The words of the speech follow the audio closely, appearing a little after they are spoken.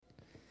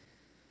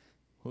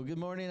Well, good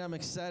morning. I'm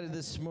excited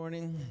this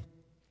morning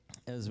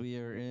as we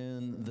are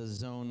in the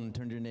zone.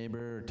 Turn to your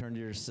neighbor, or turn to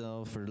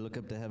yourself, or look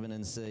up to heaven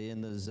and say,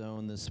 in the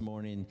zone this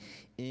morning.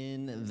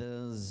 In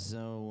the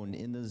zone,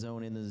 in the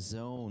zone, in the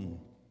zone.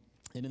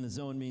 And in the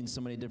zone means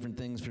so many different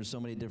things for so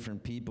many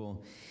different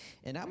people.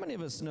 And how many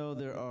of us know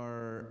there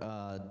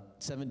are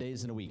 7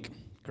 days in a week,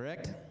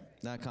 correct?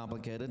 Not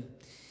complicated.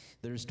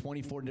 There's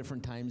 24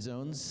 different time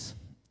zones.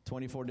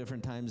 24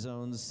 different time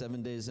zones,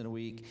 7 days in a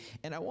week.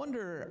 And I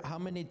wonder how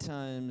many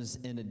times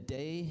in a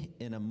day,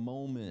 in a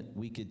moment,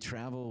 we could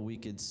travel, we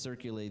could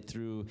circulate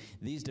through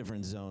these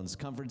different zones: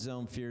 comfort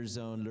zone, fear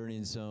zone,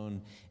 learning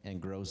zone, and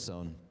growth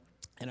zone.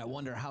 And I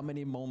wonder how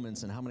many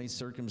moments and how many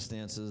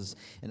circumstances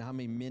and how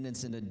many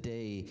minutes in a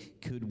day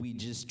could we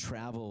just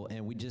travel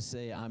and we just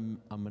say, I'm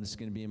just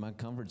going to be in my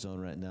comfort zone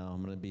right now.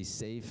 I'm going to be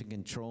safe and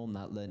control,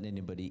 not letting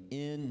anybody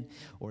in.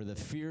 Or the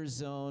fear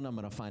zone, I'm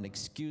going to find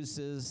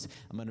excuses.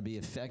 I'm going to be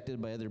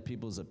affected by other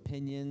people's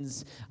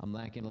opinions. I'm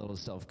lacking a little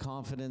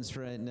self-confidence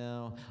right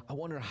now. I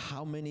wonder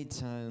how many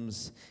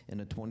times in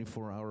a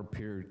 24-hour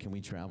period can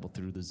we travel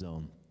through the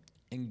zone?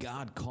 And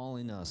God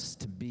calling us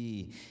to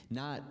be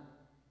not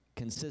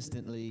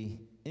consistently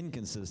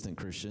inconsistent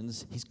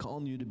Christians. He's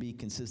calling you to be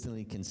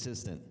consistently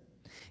consistent.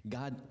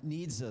 God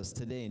needs us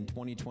today in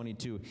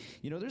 2022.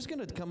 You know, there's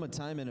going to come a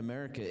time in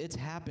America, it's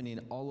happening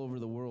all over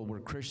the world, where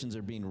Christians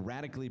are being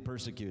radically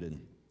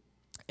persecuted.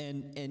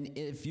 And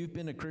if you've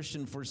been a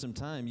Christian for some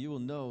time, you will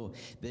know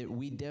that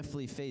we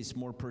definitely face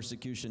more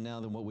persecution now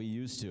than what we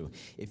used to.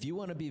 If you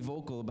want to be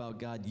vocal about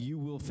God, you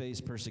will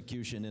face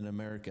persecution in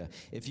America.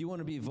 If you want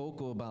to be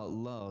vocal about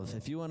love,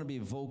 if you want to be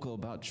vocal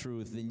about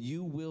truth, then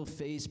you will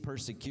face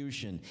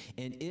persecution.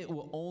 And it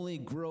will only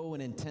grow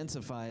and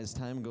intensify as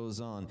time goes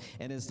on.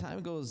 And as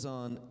time goes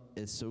on,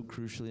 it's so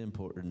crucially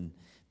important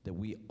that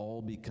we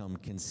all become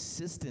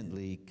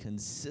consistently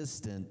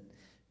consistent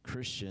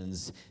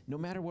Christians, no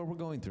matter what we're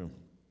going through.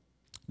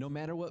 No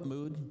matter what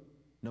mood,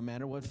 no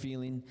matter what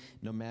feeling,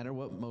 no matter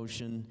what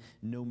motion,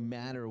 no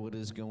matter what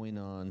is going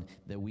on,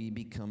 that we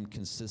become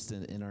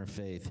consistent in our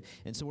faith.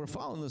 And so we're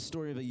following the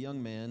story of a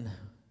young man,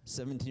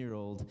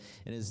 17-year-old,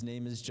 and his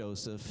name is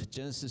Joseph.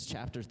 Genesis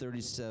chapter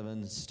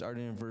 37,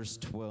 starting in verse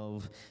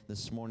 12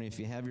 this morning. If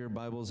you have your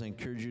Bibles, I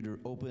encourage you to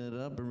open it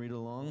up and read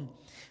along.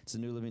 It's a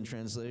New Living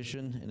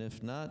Translation, and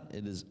if not,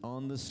 it is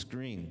on the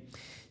screen.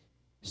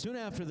 Soon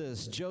after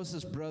this,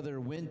 Joseph's brother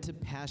went to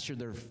pasture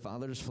their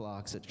father's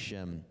flocks at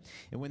Shem.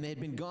 And when they had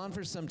been gone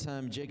for some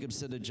time, Jacob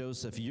said to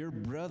Joseph, "Your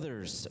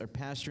brothers are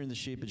pasturing the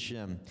sheep at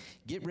Shem.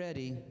 Get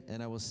ready,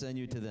 and I will send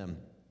you to them."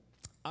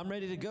 "I'm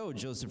ready to go,"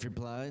 Joseph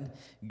replied.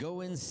 "Go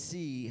and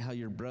see how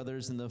your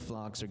brothers and the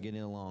flocks are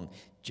getting along,"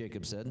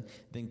 Jacob said.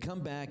 "Then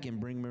come back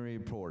and bring me a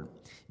report."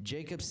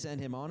 Jacob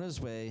sent him on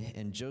his way,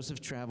 and Joseph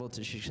traveled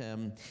to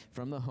Shechem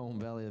from the home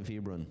valley of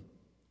Hebron.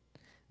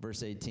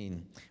 Verse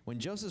 18, when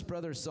Joseph's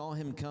brothers saw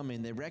him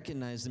coming, they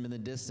recognized him in the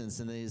distance,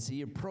 and as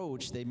he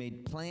approached, they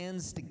made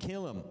plans to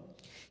kill him.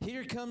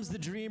 "Here comes the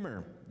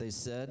dreamer," they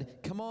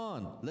said. "Come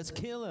on, let's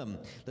kill him.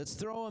 Let's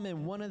throw him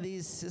in one of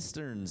these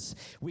cisterns.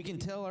 We can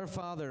tell our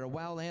father a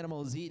wild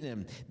animal has eaten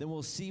him. Then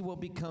we'll see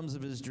what becomes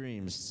of his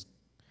dreams."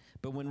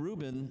 But when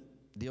Reuben,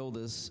 the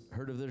oldest,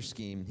 heard of their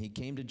scheme, he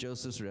came to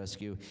Joseph's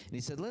rescue, and he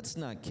said, "Let's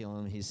not kill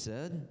him," he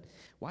said.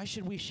 "Why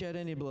should we shed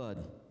any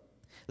blood?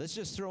 Let's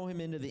just throw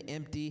him into the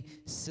empty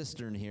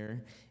cistern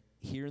here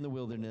in the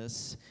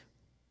wilderness.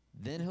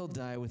 Then he'll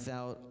die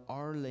without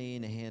our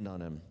laying a hand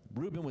on him."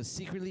 Reuben was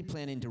secretly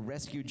planning to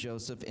rescue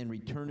Joseph and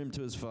return him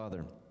to his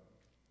father.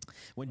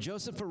 When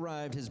Joseph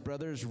arrived, his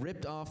brothers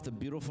ripped off the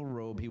beautiful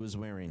robe he was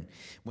wearing.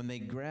 When they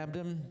grabbed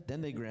him,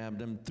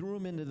 threw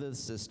him into the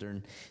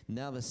cistern.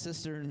 Now the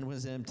cistern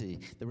was empty.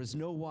 There was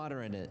no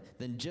water in it.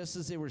 Then just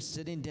as they were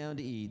sitting down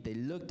to eat, they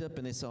looked up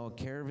and they saw a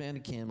caravan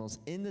of camels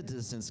in the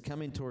distance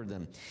coming toward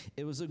them.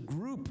 It was a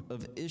group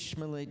of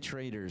Ishmaelite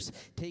traders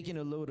taking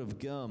a load of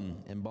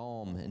gum and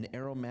balm and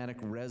aromatic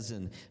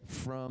resin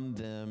from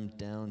them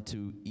down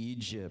to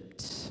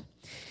Egypt.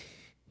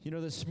 You know,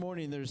 this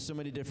morning there's so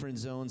many different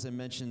zones. I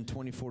mentioned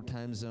 24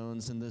 time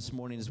zones, and this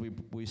morning as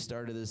we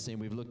started this thing,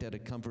 we've looked at a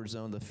comfort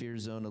zone, the fear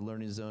zone, a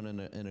learning zone,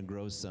 and a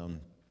growth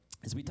zone.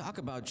 As we talk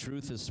about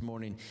truth this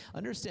morning,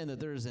 understand that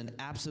there is an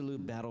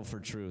absolute battle for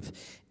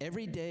truth.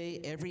 Every day,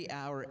 every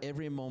hour,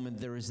 every moment,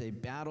 there is a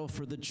battle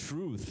for the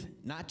truth,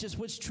 not just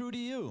what's true to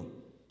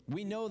you.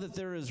 We know that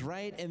there is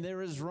right and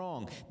there is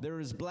wrong. There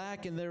is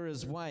black and there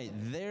is white.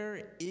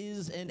 There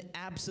is an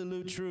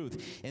absolute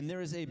truth. And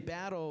there is a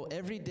battle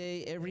every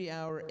day, every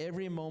hour,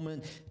 every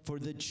moment for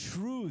the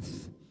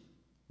truth.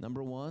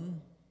 Number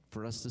one,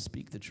 for us to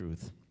speak the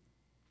truth.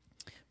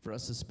 For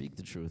us to speak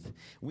the truth.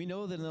 We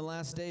know that in the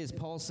last days,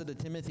 Paul said to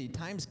Timothy,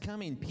 time's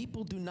coming,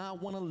 people do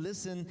not want to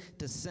listen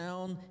to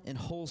sound and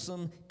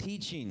wholesome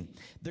teaching.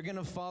 They're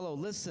going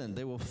to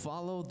they will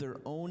follow their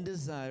own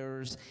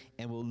desires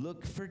and will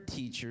look for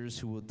teachers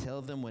who will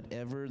tell them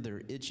whatever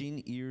their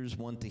itching ears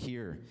want to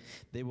hear.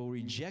 They will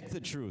reject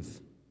the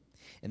truth,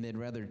 and they'd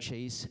rather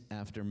chase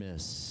after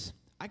myths.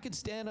 I could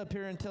stand up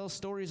here and tell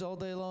stories all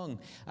day long.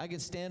 I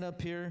could stand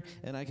up here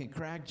and I could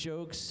crack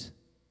jokes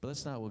But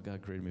that's not what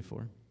God created me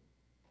for.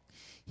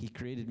 He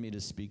created me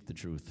to speak the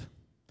truth.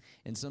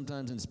 And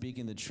sometimes in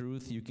speaking the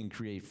truth, you can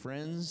create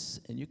friends,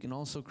 and you can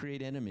also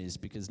create enemies,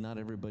 because not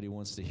everybody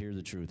wants to hear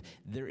the truth.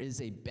 There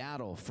is a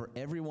battle for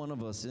every one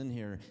of us in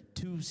here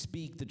to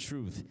speak the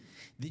truth.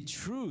 The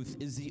truth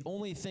is the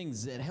only thing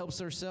that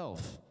helps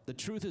ourselves. The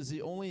truth is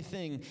the only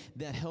thing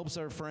that helps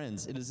our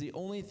friends. It is the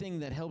only thing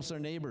that helps our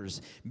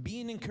neighbors.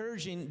 Being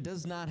encouraging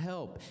does not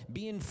help.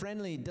 Being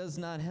friendly does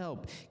not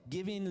help.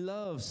 Giving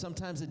love,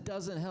 sometimes it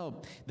doesn't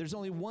help. There's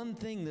only one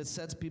thing that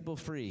sets people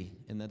free,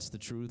 and that's the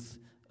truth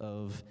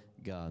of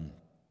God.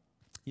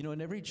 You know,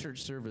 in every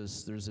church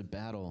service, there's a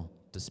battle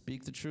to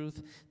speak the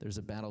truth. There's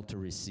a battle to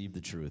receive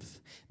the truth.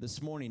 This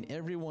morning,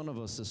 every one of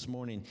us this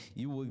morning,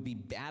 you will be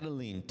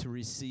battling to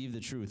receive the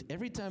truth.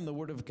 Every time the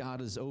Word of God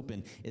is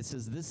open, it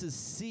says this is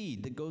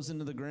seed that goes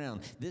into the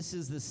ground. This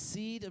is the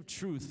seed of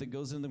truth that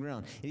goes in the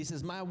ground. And he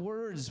says, my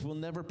words will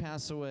never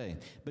pass away.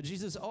 But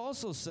Jesus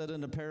also said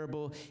in a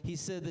parable, he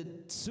said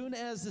that soon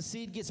as the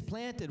seed gets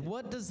planted,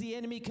 what does the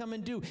enemy come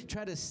and do?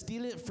 Try to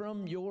steal it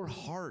from your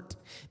heart.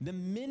 The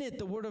minute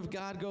the Word of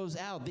God goes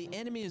out, the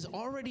enemy is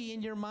already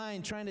in your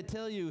mind trying to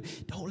tell you,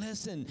 don't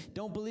listen,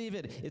 don't believe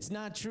it, it's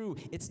not true,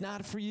 it's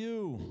not for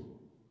you.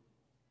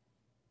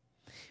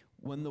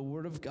 When the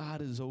Word of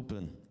God is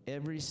open,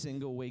 every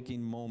single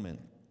waking moment,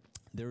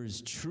 there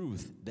is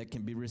truth that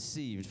can be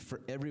received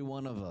for every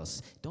one of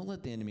us. Don't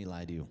let the enemy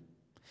lie to you.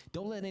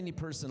 Don't let any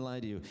person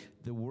lie to you.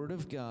 The Word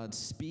of God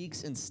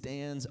speaks and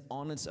stands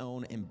on its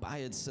own and by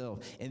itself.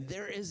 And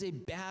there is a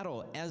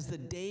battle as the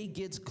day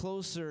gets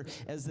closer,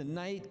 as the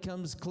night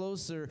comes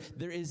closer.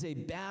 There is a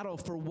battle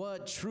for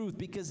what? Truth.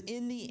 Because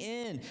in the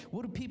end,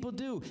 what do people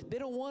do? They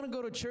don't want to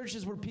go to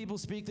churches where people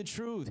speak the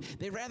truth.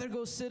 They'd rather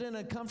go sit in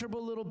a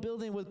comfortable little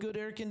building with good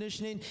air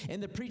conditioning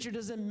and the preacher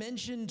doesn't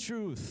mention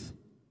truth.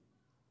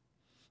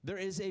 There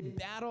is a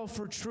battle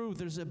for truth.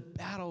 There's a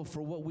battle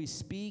for what we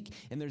speak,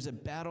 and there's a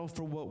battle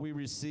for what we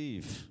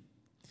receive.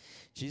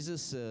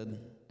 Jesus said,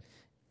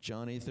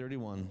 John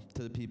 8:31,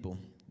 to the people,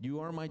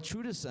 you are my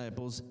true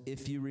disciples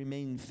if you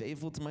remain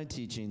faithful to my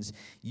teachings.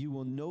 You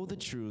will know the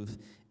truth,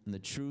 and the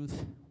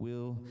truth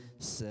will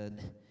set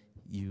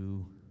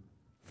you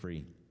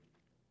free.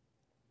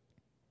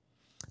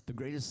 The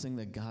greatest thing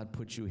that God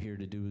put you here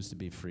to do is to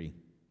be free.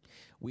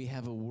 We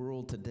have a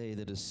world today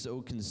that is so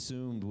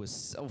consumed with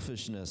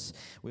selfishness.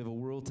 We have a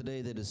world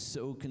today that is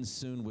so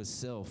consumed with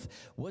self.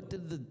 What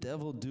did the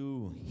devil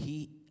do?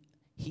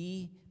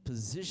 He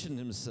positioned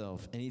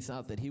himself, and he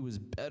thought that he was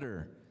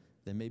better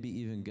than maybe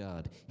even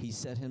God. He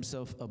set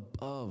himself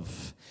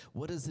above.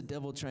 What is the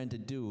devil trying to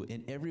do?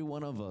 In every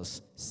one of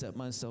us, set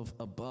myself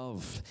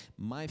above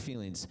my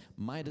feelings,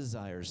 my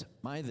desires,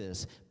 my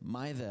this,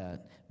 my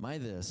that, my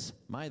this,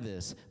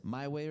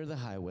 my way or the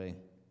highway.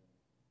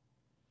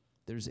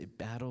 There's a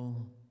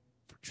battle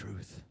for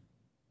truth,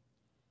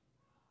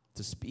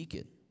 to speak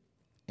it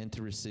and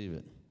to receive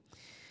it.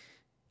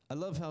 I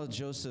love how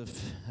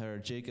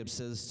Jacob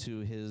says to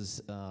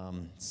his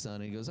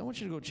son, he goes, I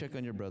want you to go check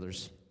on your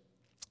brothers.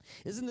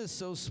 Isn't this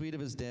so sweet of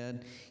his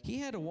dad? He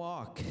had to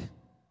walk,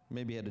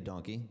 maybe he had a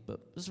donkey, but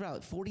it was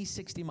about 40,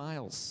 60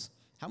 miles.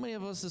 How many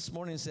of us this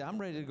morning say, I'm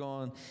ready to go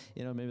on,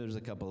 maybe there's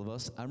a couple of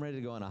us, I'm ready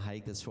to go on a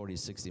hike that's 40,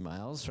 60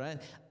 miles, right?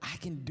 I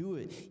can do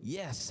it.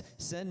 Yes,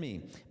 send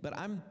me. But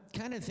I'm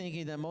kind of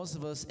thinking that most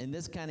of us in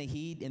this kind of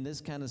heat, in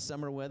this kind of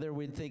summer weather,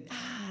 we'd think,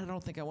 I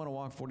don't think I want to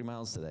walk 40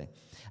 miles today.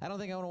 I don't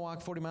think I want to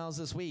walk 40 miles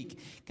this week.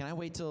 Can I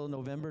wait till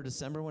November,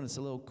 December when it's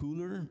a little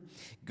cooler?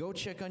 Go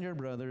check on your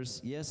brothers.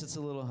 Yes, it's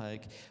a little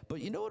hike. But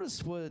you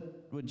notice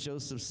what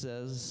Joseph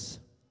says?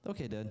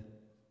 Okay, Dad,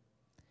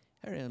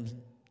 here I am.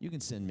 You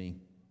can send me.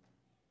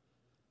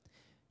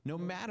 No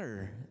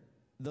matter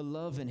the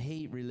love and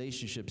hate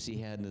relationships he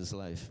had in his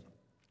life,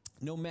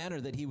 no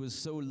matter that he was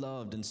so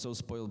loved and so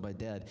spoiled by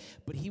Dad,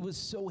 but he was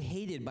so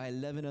hated by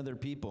 11 other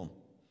people.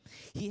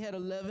 He had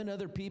 11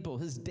 other people.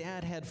 His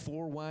dad had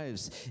 4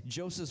 wives.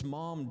 Joseph's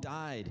mom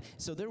died.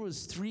 So there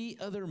was 3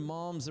 other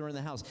moms that were in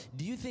the house.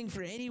 Do you think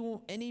for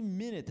any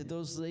minute that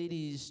those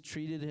ladies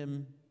treated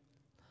him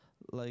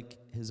like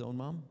his own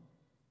mom?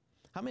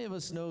 How many of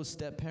us know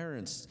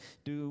step-parents?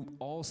 Do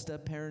all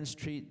step-parents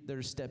treat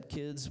their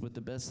step-kids with the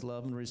best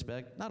love and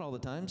respect? Not all the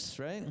times,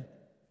 right?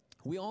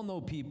 We all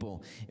know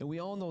people, and we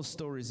all know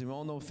stories, and we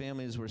all know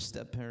families where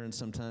step-parents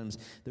sometimes,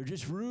 they're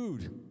just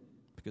rude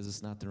because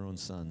it's not their own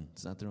son.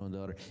 It's not their own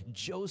daughter.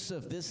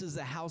 Joseph, this is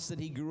the house that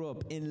he grew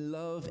up in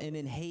love and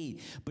in hate.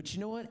 But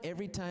you know what?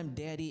 Every time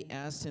Daddy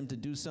asked him to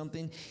do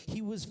something,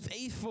 he was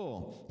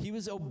faithful. He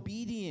was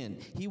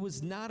obedient. He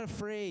was not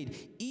afraid,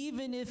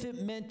 even if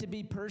it meant to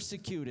be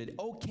persecuted.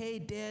 Okay,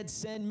 Dad,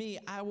 send me.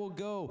 I will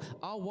go.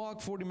 I'll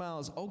walk 40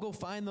 miles. I'll go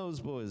find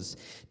those boys.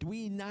 Do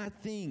we not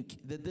think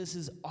that this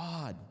is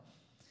odd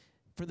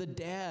for the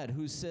dad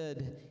who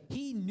said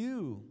he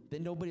knew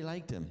that nobody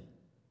liked him?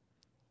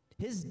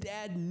 His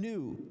dad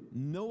knew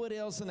nobody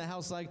else in the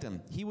house liked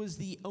him. He was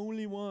the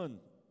only one.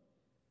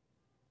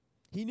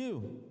 He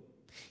knew.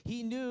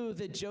 He knew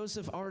that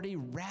Joseph already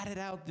ratted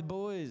out the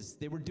boys.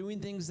 They were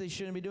doing things they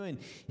shouldn't be doing.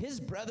 His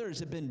brothers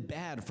had been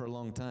bad for a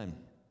long time.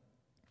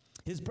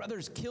 His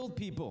brothers killed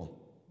people.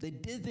 They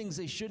did things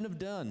they shouldn't have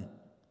done.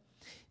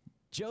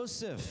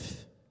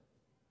 Joseph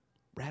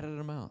ratted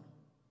them out.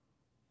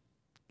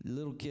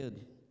 Little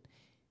kid.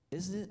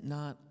 Isn't it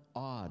not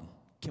odd?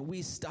 Can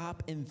we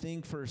stop and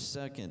think for a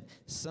second?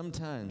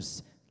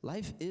 Sometimes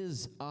life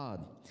is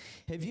odd.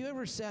 Have you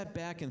ever sat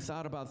back and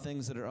thought about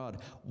things that are odd?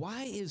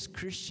 Why is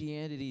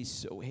Christianity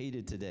so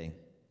hated today?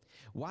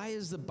 Why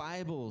is the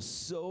Bible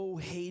so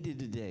hated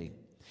today?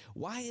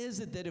 Why is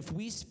it that if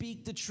we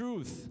speak the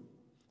truth,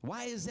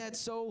 why is that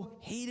so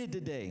hated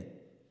today?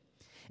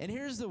 And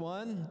here's the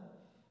one.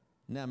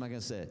 No, I'm not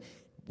going to say it.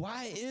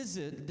 Why is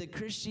it that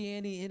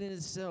Christianity in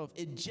itself,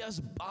 it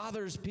just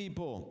bothers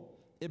people?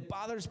 It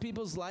bothers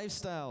people's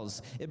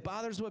lifestyles. It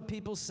bothers what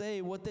people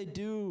say, what they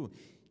do.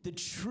 The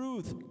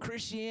truth,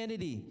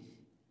 Christianity.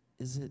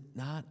 Is it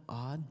not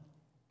odd?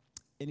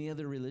 Any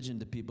other religion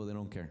to people, they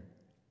don't care.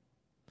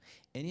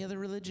 Any other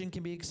religion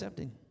can be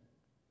accepting.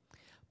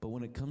 But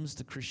when it comes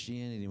to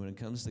Christianity, when it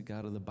comes to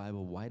God of the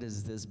Bible, why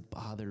does this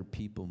bother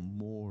people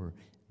more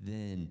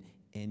than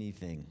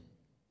anything?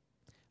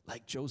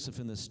 Like Joseph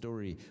in the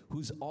story,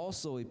 who's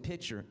also a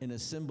picture and a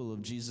symbol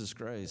of Jesus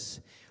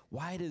Christ.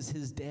 Why does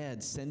his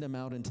dad send him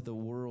out into the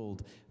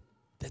world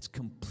that's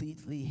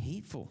completely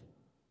hateful?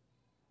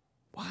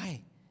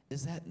 Why?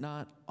 Is that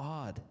not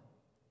odd?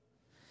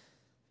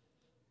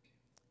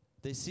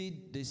 They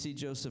see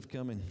Joseph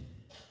coming,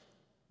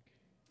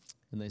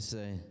 and they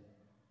say,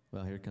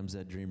 well, here comes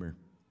that dreamer.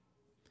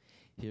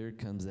 Here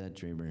comes that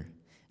dreamer.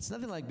 It's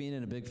nothing like being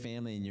in a big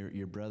family and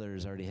your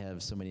brothers already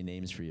have so many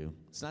names for you.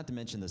 It's not to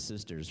mention the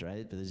sisters,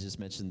 right? But they just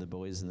mentioned the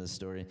boys in this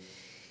story.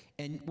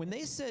 And when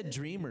they said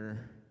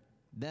dreamer,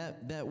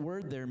 that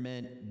word there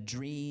meant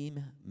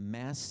dream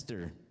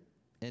master.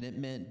 And it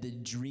meant the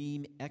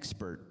dream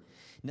expert.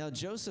 Now,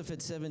 Joseph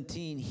at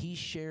 17, he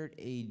shared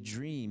a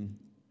dream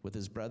with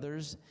his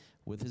brothers,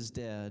 with his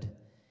dad.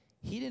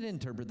 He didn't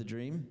interpret the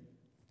dream.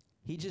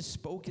 He just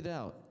spoke it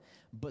out.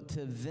 But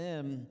to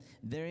them,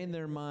 they're in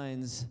their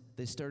minds,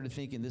 they started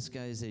thinking, this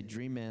guy is a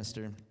dream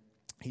master.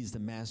 He's the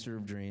master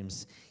of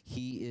dreams.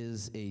 He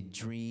is a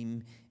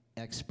dream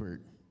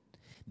expert.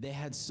 They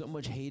had so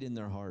much hate in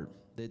their heart.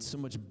 They had so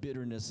much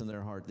bitterness in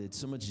their heart. They had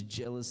so much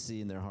jealousy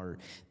in their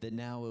heart that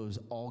now it was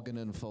all going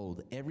to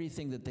unfold.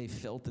 Everything that they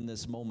felt in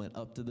this moment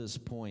up to this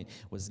point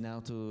was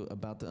now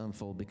about to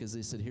unfold because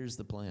they said, here's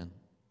the plan.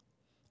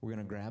 We're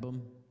going to grab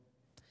him.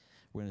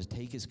 We're going to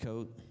take his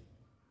coat.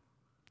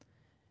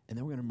 And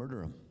then we're going to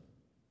murder him.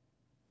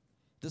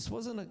 This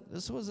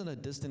wasn't a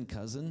distant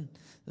cousin.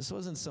 This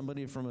wasn't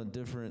somebody from a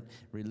different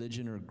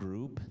religion or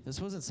group. This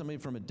wasn't somebody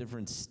from a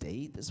different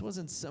state. This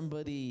wasn't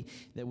somebody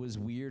that was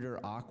weird or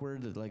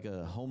awkward, like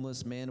a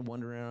homeless man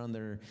wandering around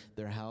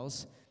their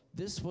house.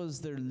 This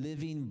was their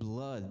living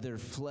blood, their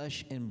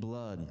flesh and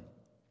blood.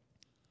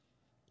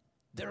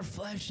 Their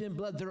flesh and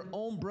blood, their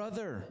own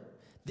brother,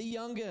 the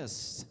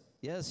youngest.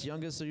 Yes,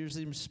 youngest are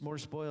usually more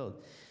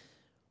spoiled.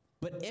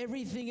 But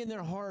everything in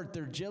their heart,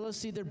 their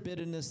jealousy, their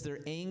bitterness, their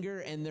anger,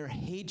 and their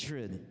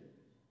hatred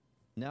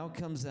now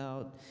comes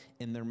out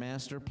in their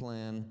master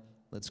plan.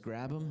 Let's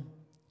grab him.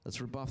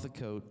 Let's rip off the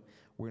coat.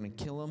 We're going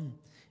to kill him,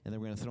 and then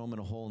we're going to throw him in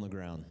a hole in the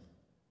ground.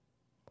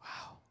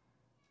 Wow.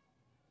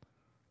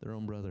 Their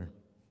own brother.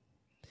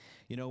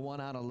 You know, 1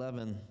 out of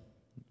 11,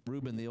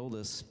 Reuben, the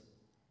oldest,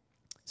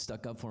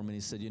 stuck up for him, and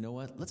he said, you know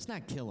what? Let's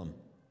not kill him.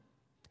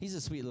 He's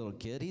a sweet little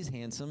kid. He's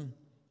handsome.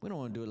 We don't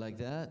want to do it like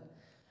that.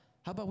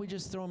 How about we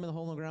just throw him in the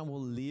hole in the ground?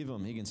 We'll leave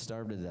him. He can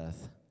starve to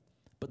death.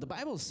 But the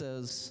Bible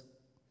says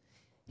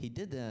he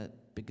did that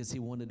because he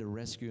wanted to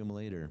rescue him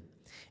later.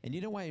 And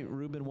you know why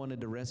Reuben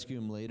wanted to rescue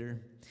him later?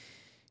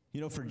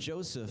 You know, for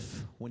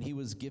Joseph, when he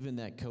was given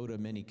that coat of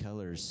many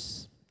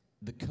colors,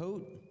 the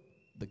coat,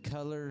 the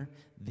color,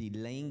 the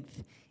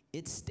length,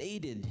 it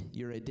stated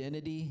your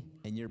identity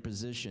and your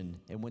position.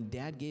 And when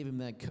Dad gave him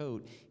that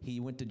coat, he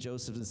went to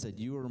Joseph and said,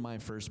 you are my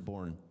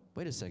firstborn.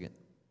 Wait a second.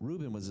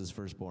 Reuben was his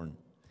firstborn.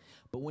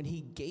 But when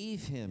he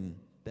gave him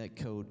that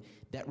coat,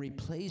 that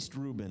replaced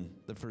Reuben,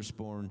 the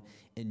firstborn,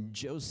 and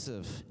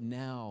Joseph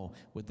now,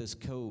 with this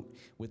coat,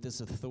 with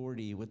this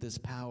authority, with this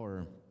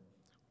power,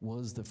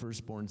 was the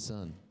firstborn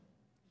son.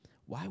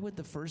 Why would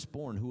the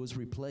firstborn who was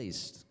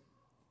replaced,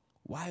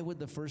 why would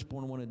the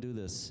firstborn want to do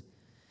this?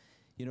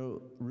 You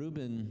know,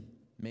 Reuben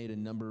made a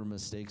number of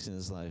mistakes in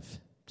his life,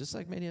 just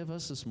like many of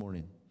us this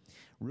morning.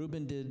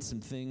 Reuben did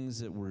some things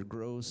that were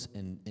gross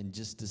and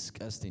just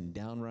disgusting,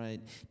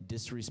 downright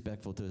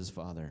disrespectful to his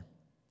father.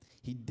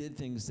 He did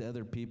things to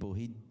other people.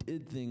 He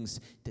did things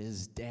to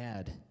his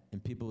dad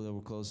and people that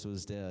were close to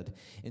his dad.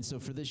 And so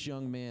for this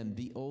young man,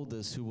 the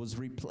oldest, who was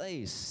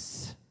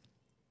replaced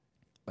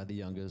by the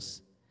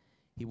youngest,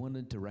 he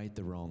wanted to right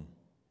the wrong.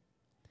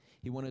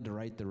 He wanted to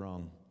right the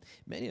wrong.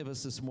 Many of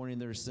us this morning,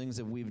 there's things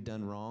that we've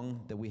done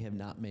wrong that we have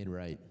not made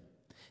right.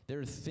 There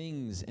are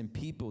things and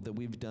people that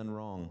we've done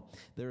wrong.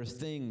 There are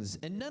things,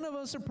 and none of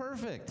us are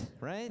perfect,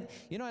 right?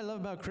 You know what I love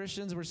about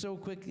Christians? We're so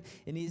quick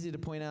and easy to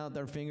point out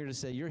our finger to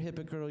say, you're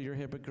hypocritical, you're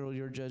hypocritical,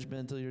 you're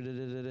judgmental, you're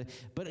da-da-da-da.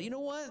 But you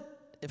know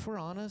what? If we're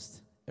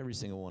honest, every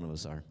single one of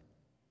us are.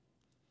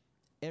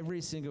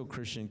 Every single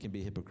Christian can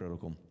be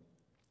hypocritical.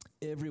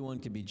 Everyone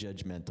can be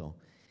judgmental.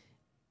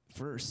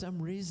 For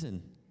some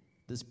reason,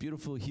 this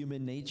beautiful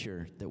human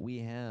nature that we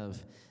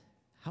have,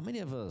 how many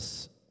of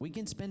us, we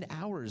can spend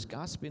hours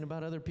gossiping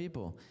about other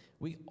people.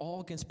 We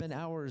all can spend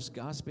hours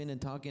gossiping and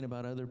talking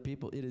about other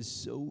people. It is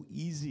so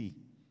easy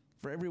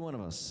for every one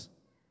of us.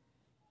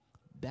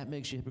 That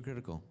makes you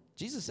hypocritical.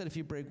 Jesus said if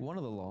you break one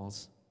of the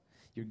laws,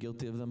 you're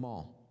guilty of them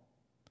all.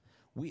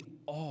 We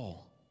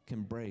all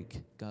can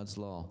break God's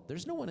law.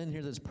 There's no one in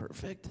here that's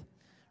perfect,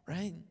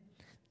 right?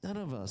 None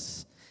of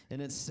us.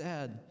 And it's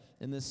sad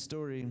in this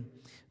story,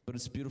 but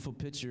it's a beautiful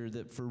picture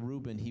that for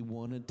Reuben, he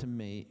wanted to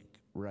make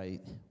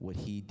right what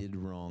he did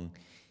wrong.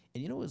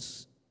 And you know,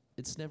 it's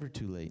never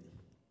too late.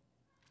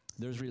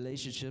 There's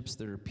relationships,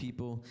 there are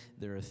people,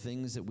 there are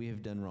things that we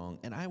have done wrong.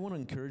 And I want to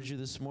encourage you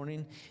this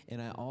morning,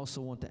 and I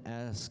also want to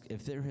ask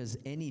if there has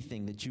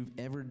anything that you've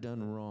ever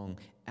done wrong,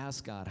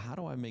 ask God, how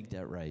do I make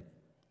that right?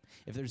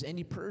 If there's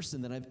any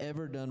person that I've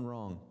ever done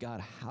wrong,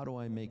 God, how do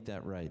I make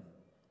that right?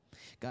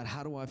 God,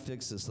 how do I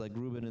fix this? Like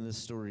Reuben in this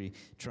story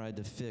tried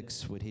to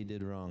fix what he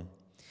did wrong.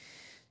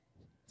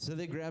 So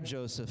they grab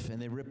Joseph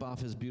and they rip off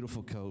his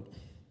beautiful coat.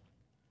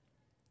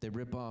 They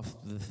rip off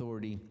the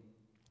authority.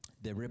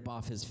 They rip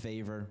off his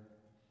favor.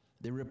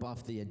 They rip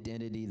off the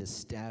identity, the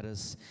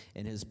status,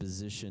 and his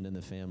position in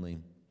the family.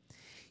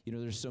 You know,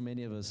 there's so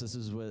many of us. This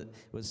is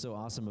what's so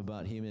awesome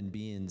about human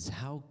beings,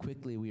 how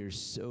quickly we are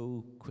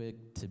so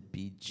quick to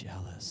be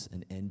jealous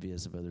and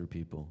envious of other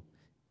people,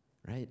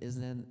 right?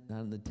 Isn't that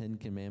not in the 10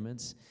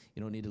 Commandments?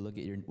 You don't need to look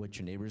at what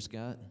your neighbor's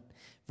got.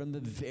 From the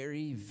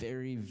very,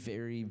 very,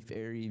 very,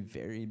 very,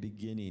 very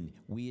beginning,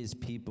 we as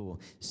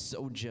people,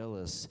 so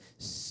jealous,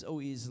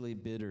 so easily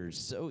bitter,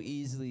 so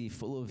easily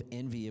full of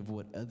envy of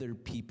what other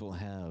people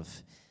have.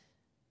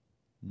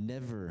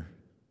 Never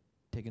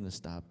taking a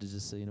stop to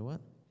just say, you know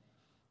what?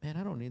 Man,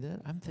 I don't need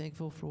that. I'm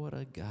thankful for what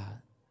I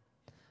got.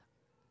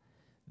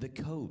 The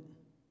coat,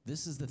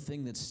 this is the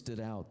thing that stood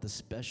out, the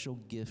special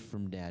gift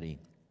from Daddy.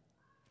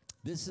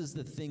 This is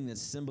the thing that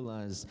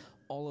symbolized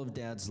all of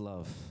Dad's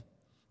love.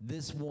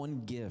 This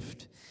one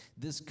gift,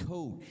 this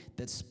coat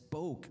that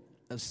spoke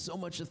of so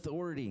much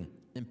authority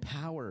and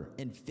power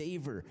and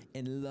favor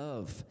and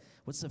love.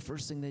 What's the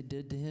first thing they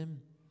did to him?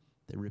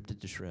 They ripped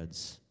it to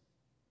shreds.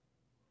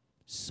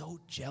 So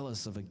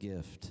jealous of a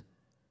gift.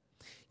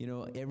 You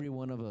know, every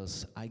one of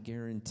us, I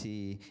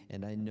guarantee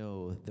and I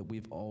know that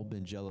we've all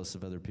been jealous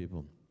of other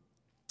people.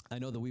 I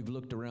know that we've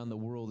looked around the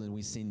world and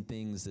we've seen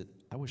things that,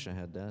 I wish I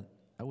had that.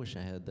 I wish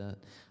I had that.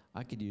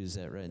 I could use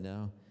that right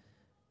now.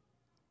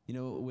 You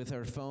know, with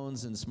our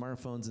phones and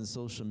smartphones and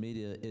social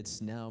media,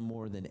 it's now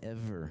more than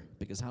ever.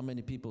 Because how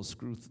many people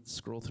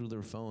scroll through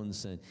their phones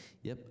saying,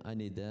 yep, I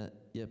need that.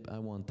 Yep, I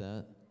want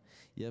that.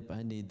 Yep,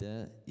 I need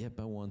that. Yep,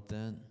 I want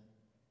that.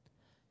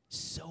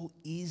 So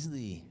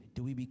easily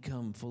do we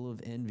become full of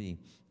envy.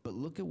 But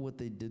look at what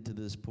they did to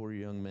this poor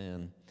young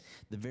man.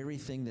 The very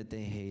thing that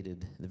they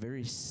hated, the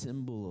very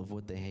symbol of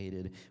what they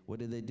hated, what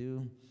did they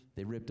do?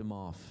 They ripped him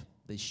off.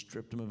 They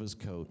stripped him of his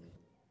coat.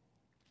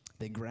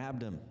 They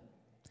grabbed him.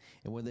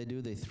 And what did they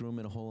do? They threw him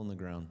in a hole in the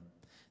ground.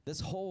 This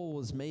hole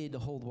was made to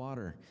hold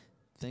water.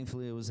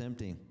 Thankfully, it was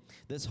empty.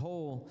 This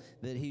hole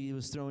that he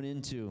was thrown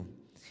into,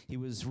 he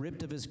was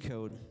ripped of his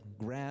coat,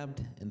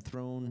 grabbed, and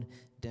thrown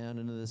down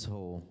into this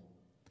hole.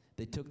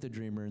 They took the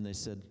dreamer and they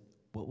said,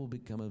 what will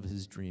become of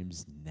his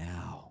dreams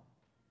now?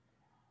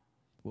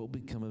 What will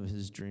become of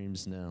his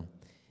dreams now?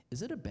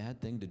 Is it a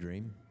bad thing to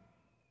dream?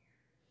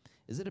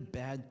 Is it a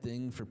bad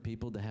thing for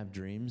people to have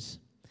dreams?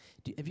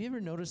 Have you ever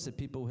noticed that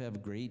people who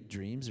have great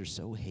dreams are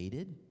so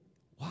hated?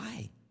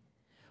 Why?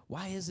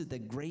 Why is it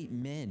that great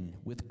men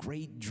with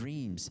great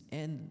dreams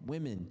and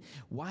women,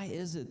 why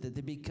is it that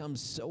they become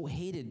so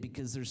hated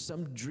because there's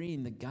some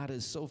dream that God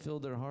has so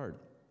filled their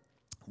heart?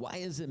 Why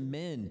is it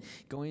men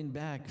going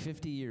back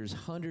 50 years,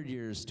 100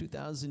 years,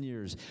 2,000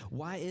 years?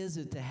 Why is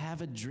it to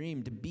have a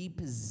dream, to be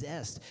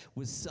possessed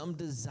with some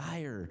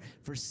desire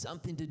for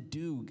something to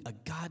do, a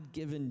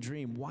God-given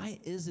dream? Why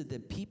is it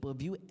that people,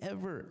 have you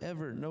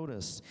ever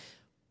noticed,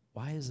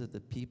 why is it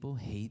that people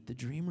hate the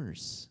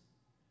dreamers?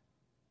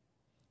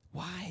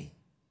 Why?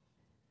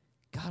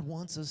 God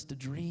wants us to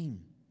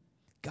dream.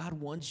 God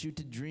wants you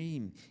to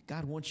dream.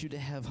 God wants you to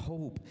have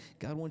hope.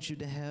 God wants you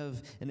to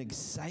have an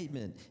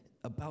excitement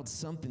about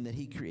something that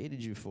he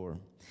created you for.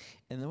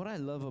 And what I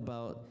love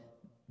about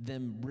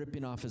them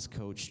ripping off his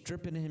coat,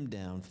 stripping him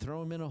down,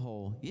 throw him in a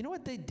hole, you know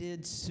what they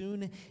did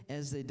soon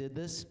as they did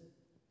this?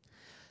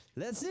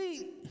 Let's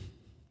eat.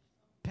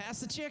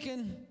 Pass the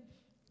chicken.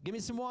 Give me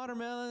some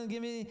watermelon.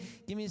 Give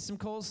me some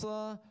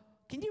coleslaw.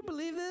 Can you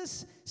believe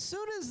this?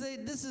 Soon as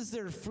this is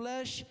their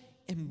flesh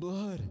and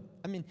blood.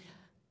 I mean,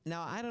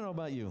 now I don't know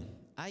about you.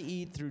 I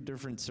eat through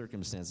different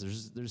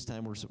circumstances. There's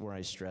times where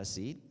I stress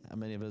eat. How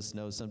many of us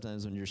know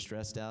sometimes when you're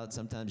stressed out,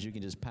 sometimes you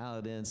can just pile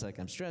it in. It's like,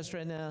 I'm stressed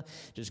right now,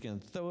 just going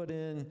to throw it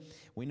in.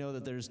 We know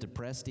that there's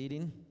depressed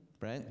eating,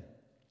 right?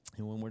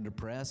 And when we're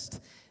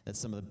depressed, that's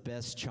some of the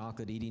best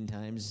chocolate eating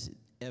times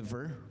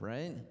ever,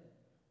 right?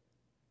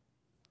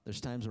 There's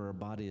times where our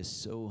body is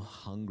so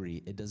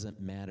hungry, it doesn't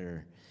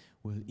matter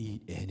will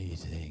eat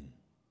anything.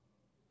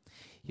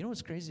 You know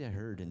what's crazy? I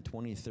heard in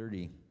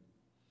 2030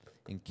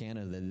 in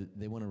Canada,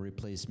 they want to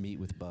replace meat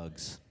with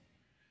bugs.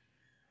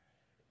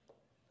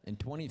 In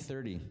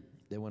 2030,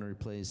 they want to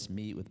replace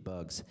meat with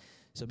bugs.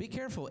 So be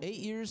careful. 8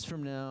 years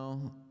from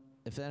now,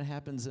 if that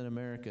happens in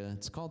America,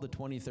 it's called the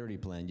 2030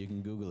 plan. You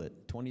can Google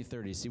it.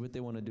 2030. See what they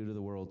want to do to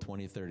the world,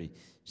 2030.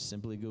 Just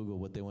simply Google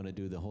what they want to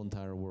do to the whole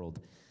entire world.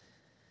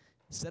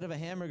 Instead of a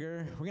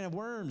hamburger, we're going to have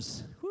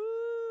worms.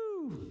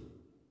 Woo!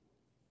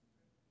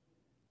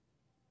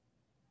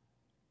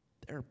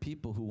 There are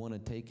people who want to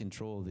take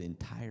control of the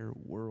entire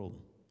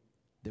world.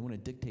 They want to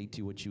dictate to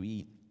you what you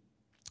eat.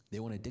 They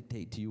want to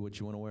dictate to you what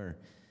you want to wear.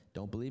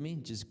 Don't believe me?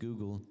 Just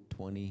Google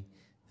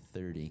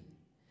 2030.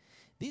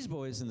 These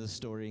boys in the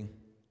story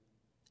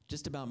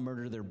just about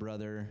murder their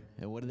brother.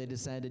 And what do they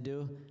decide to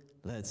do?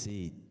 Let's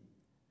eat.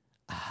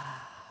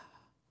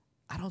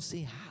 I don't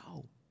see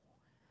how.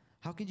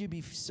 How could you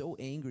be so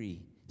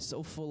angry,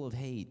 so full of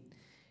hate,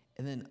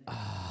 and then,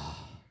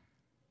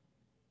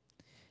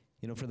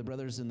 You know, for the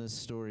brothers in this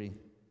story,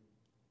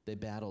 they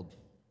battled.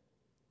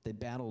 They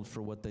battled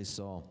for what they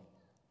saw.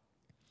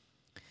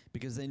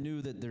 Because they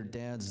knew that their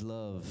dad's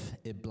love,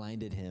 it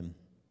blinded him.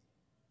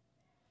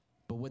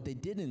 But what they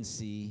didn't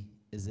see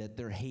is that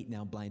their hate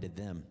now blinded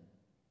them.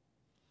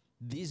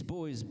 These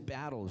boys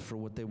battled for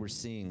what they were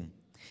seeing.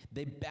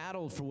 They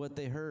battled for what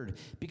they heard.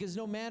 Because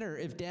no matter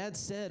if dad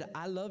said,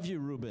 I love you,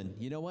 Reuben,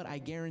 you know what? I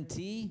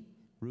guarantee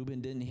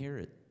Reuben didn't hear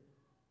it.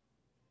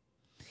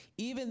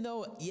 Even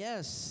though,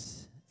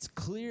 yes, it's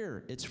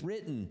clear, it's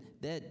written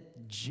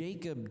that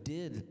Jacob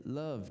did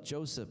love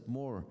Joseph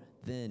more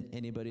than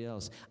anybody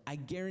else. I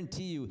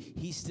guarantee you,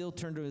 he still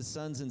turned to his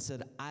sons and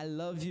said, I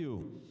love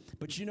you.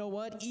 But you know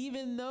what?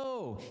 Even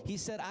though he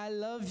said, I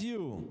love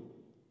you,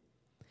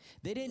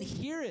 they didn't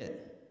hear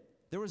it.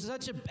 There was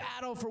such a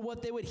battle for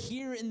what they would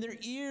hear in their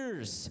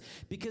ears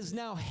because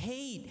now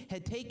hate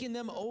had taken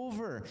them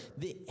over.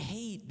 The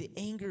hate, the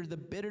anger, the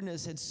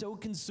bitterness had so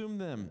consumed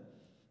them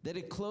that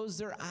it closed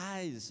their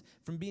eyes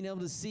from being able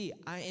to see,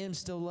 I am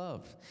still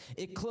loved.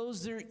 It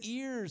closed their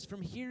ears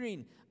from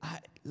hearing, I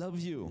love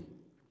you.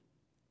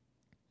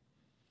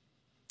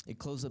 It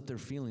closed up their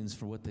feelings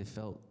for what they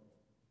felt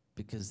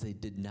because they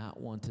did not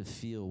want to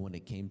feel when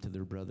it came to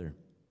their brother.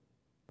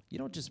 You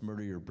don't just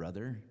murder your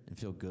brother and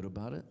feel good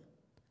about it.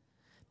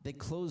 They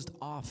closed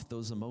off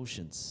those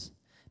emotions.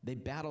 They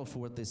battled for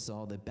what they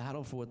saw. They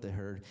battled for what they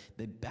heard.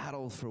 They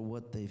battled for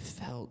what they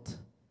felt.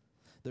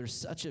 There's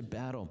such a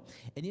battle.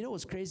 And you know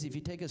what's crazy? If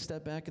you take a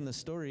step back in the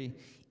story,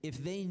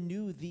 if they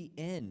knew the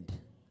end,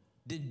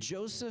 did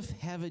Joseph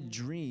have a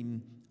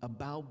dream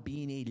about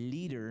being a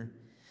leader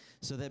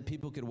so that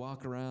people could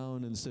walk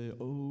around and say,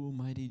 oh,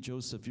 mighty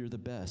Joseph, you're the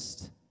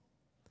best?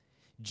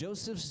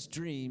 Joseph's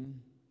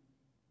dream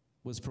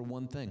was for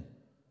one thing: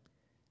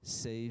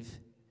 save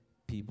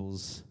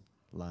people's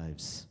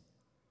lives.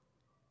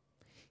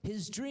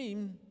 His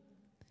dream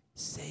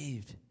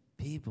saved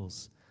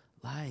people's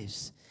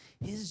lives.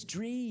 His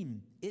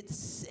dream, it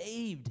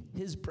saved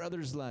his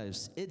brother's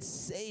lives. It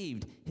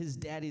saved his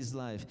daddy's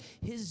life.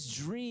 His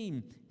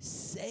dream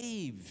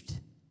saved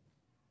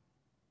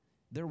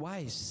their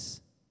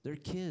wives, their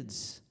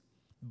kids.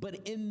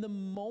 But in the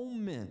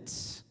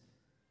moment,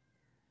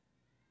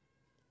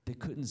 they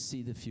couldn't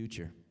see the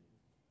future.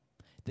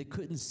 They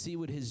couldn't see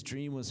what his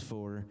dream was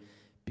for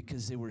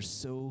because they were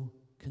so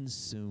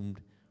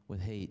consumed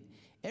with hate.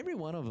 Every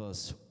one of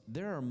us,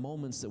 there are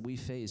moments that we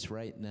face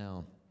right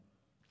now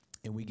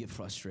and we get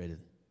frustrated.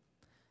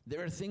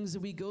 There are things that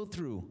we go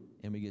through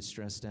and we get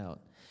stressed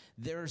out.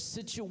 There are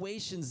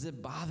situations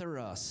that bother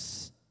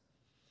us.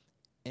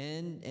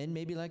 And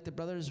maybe like the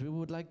brothers, we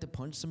would like to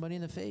punch somebody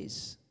in the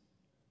face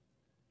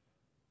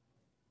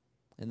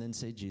and then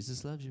say,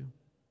 Jesus loves you.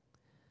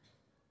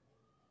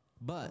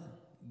 But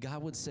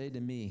God would say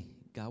to me,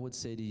 God would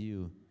say to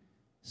you,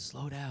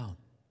 slow down.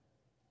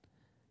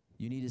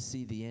 You need to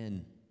see the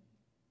end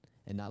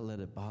and not let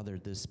it bother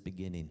this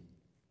beginning.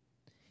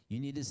 You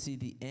need to see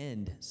the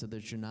end so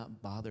that you're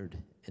not bothered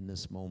in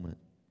this moment.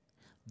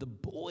 The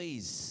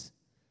boys,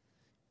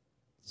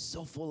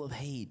 so full of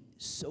hate,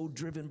 so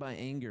driven by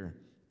anger,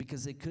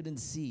 because they couldn't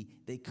see,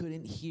 they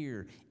couldn't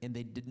hear, and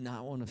they did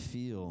not want to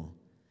feel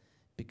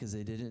because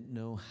they didn't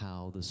know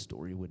how the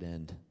story would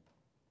end.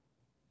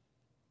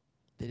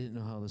 They didn't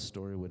know how the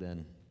story would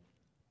end.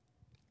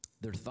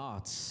 Their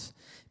thoughts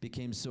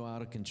became so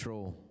out of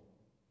control.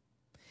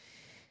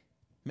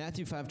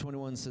 Matthew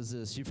 5:21 says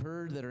this, you've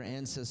heard that our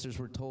ancestors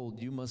were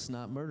told, you must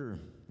not murder,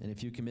 and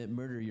if you commit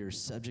murder, you're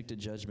subject to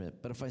judgment.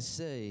 But if I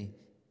say,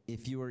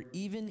 if you are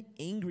even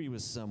angry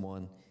with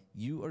someone,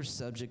 you are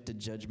subject to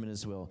judgment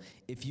as well.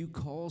 If you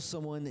call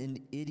someone an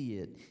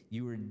idiot,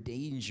 you are in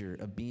danger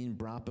of being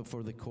brought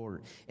before the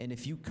court. And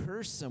if you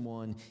curse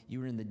someone,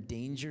 you are in the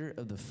danger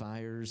of the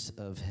fires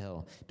of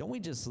hell. Don't we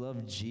just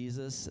love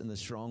Jesus and the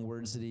strong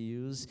words that he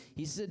used?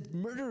 He said,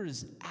 murder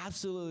is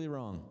absolutely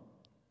wrong.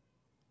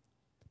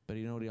 But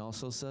you know what he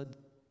also said?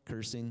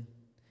 Cursing,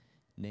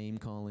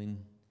 name-calling,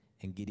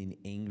 and getting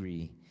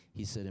angry.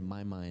 He said, in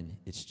my mind,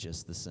 it's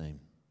just the same.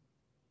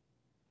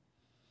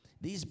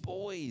 These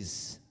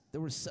boys,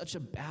 there was such a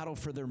battle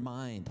for their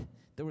mind.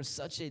 There was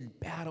such a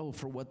battle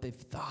for what they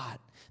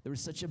thought. There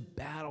was such a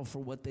battle for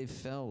what they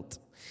felt.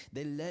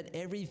 They let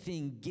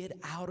everything get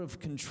out of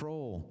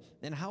control.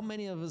 And how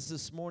many of us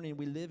this morning,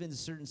 we live in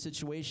certain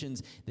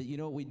situations that, you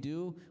know what we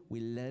do? We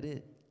let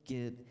it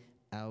get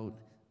out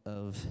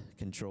of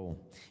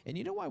control. And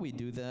you know why we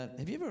do that?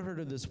 Have you ever heard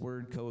of this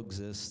word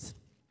coexist?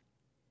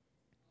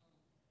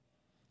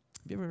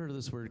 Have you ever heard of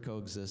this word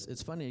coexist?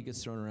 It's funny, it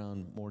gets thrown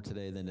around more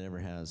today than it ever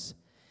has.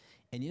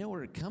 And you know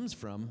where it comes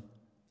from?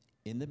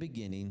 In the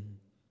beginning,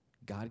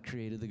 God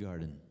created the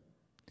garden.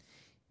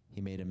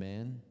 He made a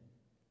man.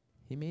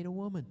 He made a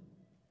woman,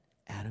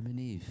 Adam and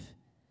Eve.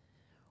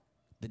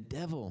 The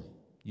devil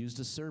used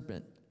a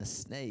serpent, a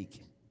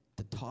snake,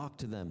 to talk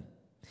to them.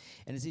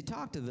 And as he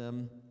talked to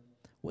them,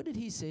 what did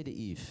he say to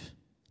Eve?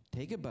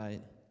 Take a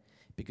bite,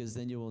 because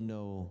then you will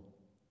know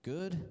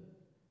good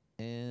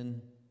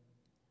and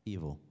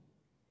evil.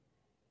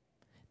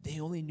 They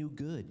only knew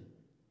good.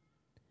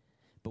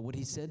 But what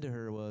he said to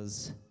her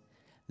was,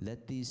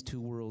 let these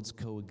two worlds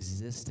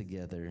coexist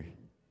together,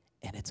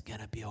 and it's going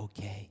to be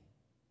okay.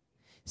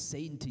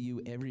 Satan to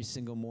you every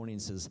single morning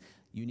says,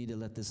 you need to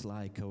let this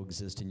lie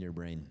coexist in your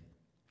brain.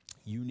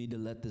 You need to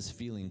let this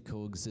feeling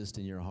coexist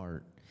in your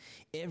heart.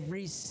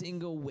 Every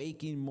single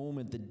waking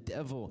moment, the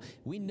devil,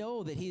 we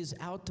know that he is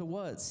out to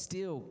what?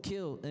 Steal,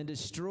 kill, and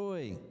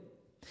destroy.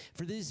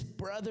 For these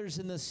brothers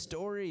in the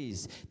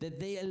stories, that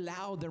they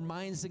allowed their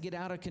minds to get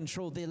out of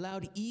control. They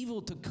allowed evil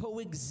to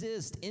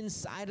coexist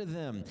inside of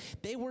them.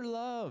 They were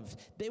loved.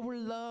 They were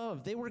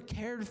loved. They were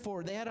cared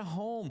for. They had a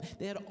home.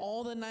 They had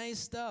all the nice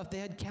stuff. They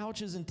had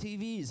couches and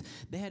TVs.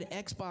 They had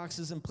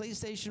Xboxes and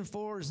PlayStation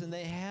 4s, and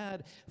they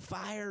had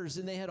fires,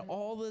 and they had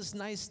all this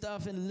nice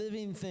stuff and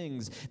living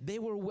things. They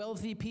were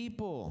wealthy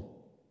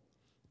people.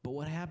 But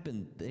what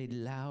happened? They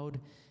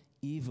allowed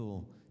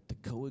evil to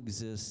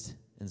coexist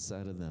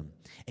inside of them.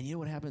 And you know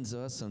what happens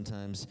to us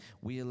sometimes?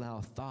 We allow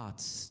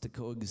thoughts to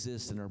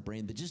coexist in our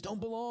brain that just don't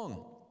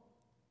belong.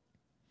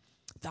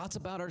 Thoughts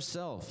about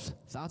ourselves,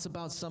 thoughts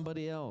about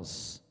somebody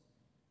else.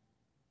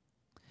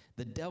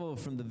 The devil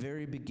from the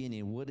very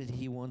beginning, what did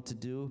he want to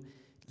do?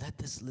 Let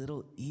this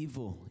little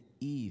evil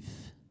Eve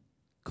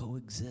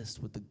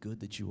coexist with the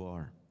good that you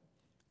are.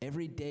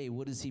 Every day,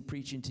 what is he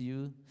preaching to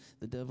you,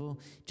 the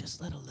devil?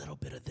 Just let a little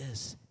bit of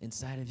this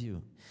inside of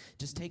you.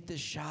 Just take this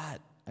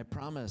shot. I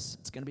promise,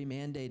 it's going to be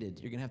mandated.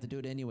 You're going to have to do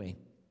it anyway.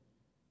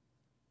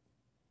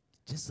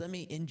 Just let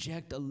me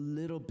inject a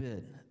little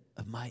bit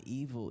of my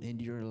evil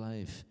into your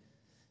life.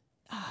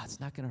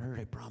 It's not going to hurt,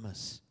 I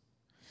promise.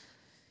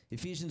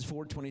 Ephesians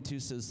 4:22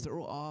 says,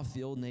 throw off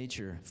the old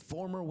nature,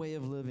 former way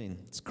of living.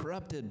 It's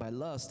corrupted by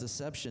lust,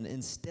 deception.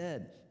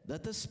 Instead,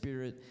 let the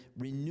Spirit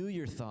renew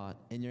your thought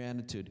and your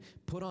attitude.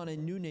 Put on a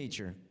new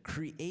nature,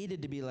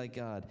 created to be like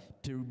God,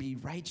 to be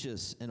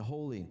righteous and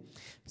holy.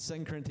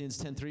 2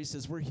 Corinthians 10:3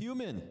 says, we're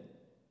human,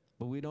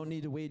 but we don't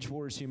need to wage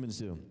war as humans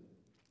do.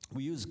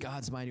 We use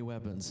God's mighty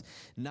weapons,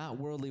 not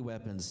worldly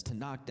weapons, to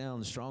knock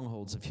down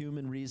strongholds of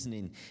human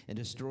reasoning and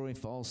destroy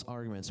false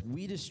arguments.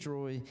 We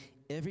destroy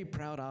every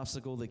proud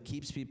obstacle that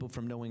keeps people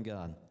from knowing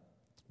God.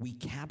 We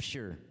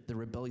capture the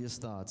rebellious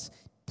thoughts,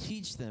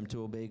 teach them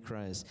to obey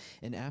Christ,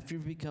 and after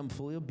you've become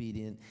fully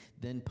obedient,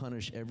 then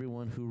punish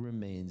everyone who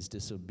remains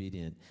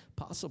disobedient.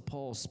 Apostle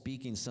Paul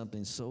speaking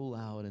something so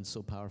loud and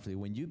so powerfully.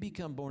 When you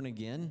become born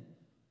again,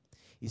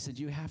 he said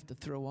you have to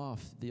throw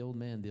off the old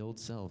man, the old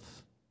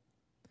self.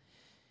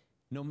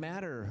 No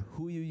matter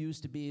who you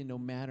used to be and no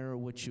matter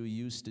what you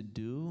used to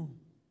do,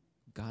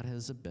 God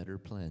has a better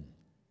plan.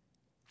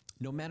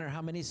 No matter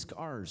how many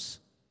scars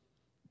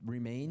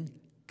remain,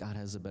 God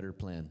has a better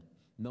plan.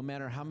 No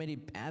matter how many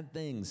bad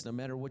things, no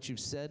matter what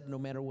you've said, no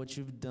matter what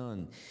you've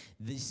done,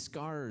 these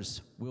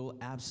scars will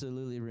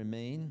absolutely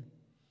remain,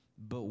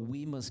 but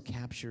we must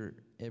capture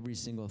every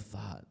single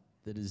thought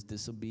that is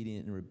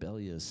disobedient and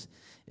rebellious.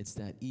 It's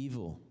that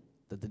evil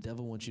that the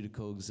devil wants you to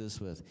coexist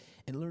with,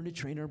 and learn to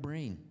train our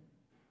brain.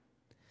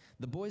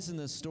 The boys in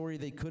this story,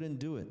 they couldn't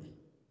do it.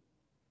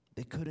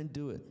 They couldn't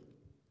do it.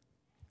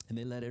 And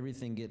they let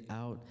everything get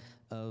out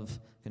of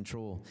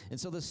control. And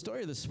so the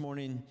story this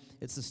morning,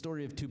 it's the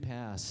story of two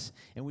paths.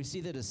 And we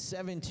see that a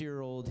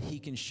 17-year-old, he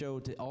can show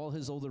to all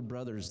his older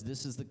brothers,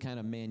 this is the kind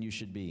of man you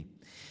should be.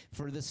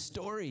 For the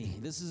story,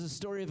 this is a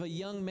story of a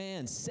young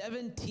man,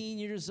 17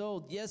 years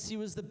old. Yes, he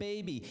was the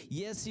baby.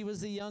 Yes, he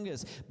was the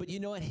youngest. But you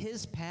know what?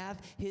 His path,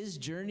 his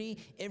journey,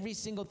 every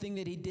single thing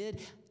that he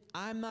did,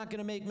 I'm not going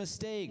to make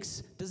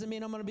mistakes. Doesn't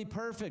mean I'm going to be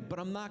perfect, but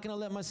I'm not going to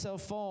let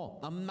myself fall.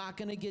 I'm not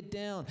going to get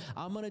down.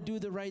 I'm going to do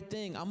the right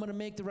thing. I'm going to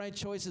make the right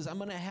choices. I'm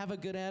going to have a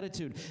good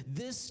attitude.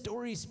 This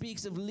story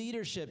speaks of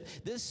leadership.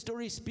 This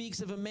story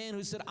speaks of a man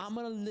who said, I'm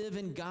going to live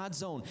in God's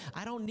zone.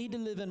 I don't need to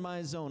live in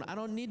my zone. I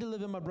don't need to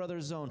live in my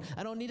brother's zone.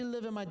 I don't need to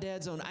live in my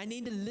dad's zone. I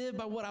need to live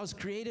by what I was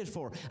created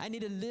for. I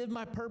need to live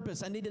my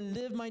purpose. I need to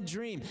live my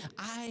dream.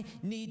 I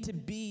need to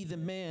be the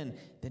man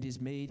that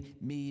He's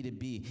made me to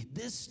be.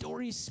 This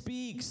story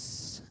speaks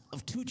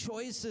of two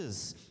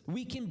choices.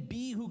 We can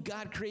be who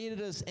God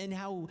created us and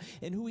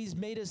who He's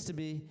made us to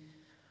be,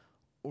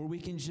 Or we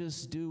can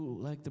just do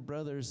like the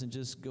brothers and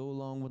just go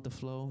along with the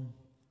flow.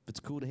 If it's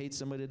cool to hate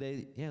somebody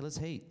today, yeah, let's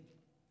hate.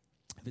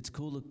 If it's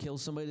cool to kill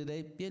somebody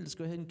today, yeah, let's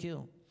go ahead and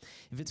kill.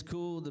 If it's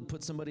cool to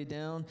put somebody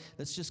down,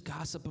 let's just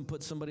gossip and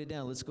put somebody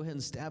down. Let's go ahead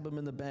and stab them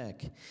in the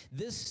back.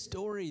 This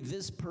story,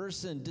 this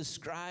person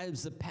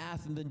describes the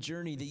path and the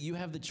journey that you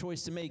have the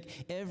choice to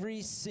make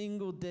every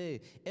single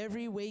day,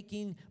 every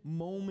waking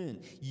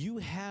moment. You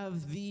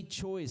have the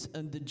choice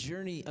and the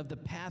journey of the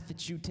path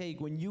that you take.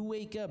 When you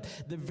wake up,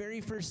 the very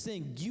first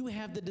thing, you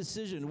have the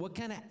decision. What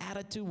kind of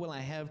attitude will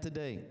I have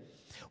today?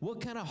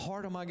 What kind of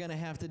heart am I going to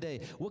have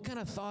today? What kind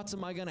of thoughts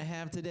am I going to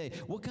have today?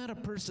 What kind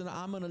of person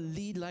I'm going to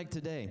lead like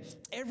today?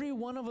 Every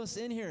one of us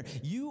in here,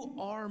 you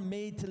are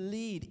made to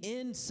lead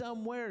in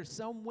somewhere,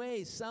 some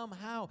way,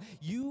 somehow.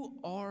 You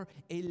are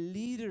a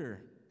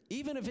leader,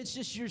 even if it's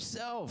just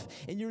yourself,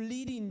 and you're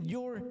leading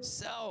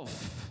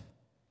yourself.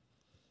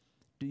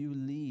 Do you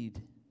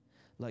lead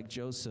like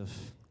Joseph?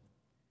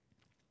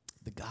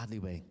 The godly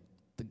way,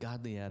 the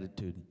godly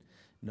attitude.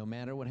 No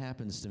matter what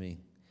happens to me,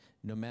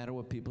 no matter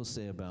what people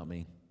say about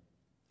me.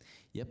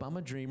 Yep, I'm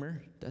a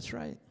dreamer. That's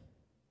right.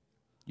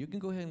 You can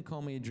go ahead and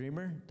call me a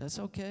dreamer. That's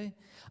okay.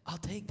 I'll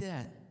take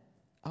that.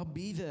 I'll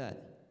be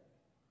that.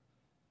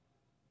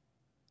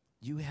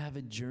 You have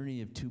a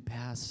journey of two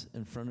paths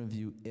in front of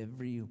you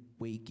every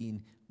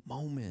waking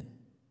moment.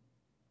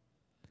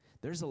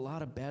 There's a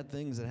lot of bad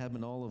things that happen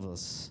to all of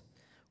us.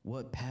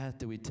 What path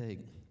do we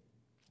take?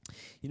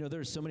 You know,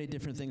 there's so many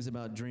different things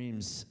about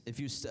dreams. If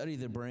you study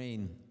the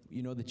brain,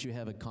 you know that you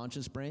have a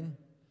conscious brain.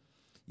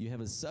 You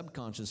have a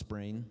subconscious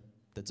brain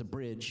that's a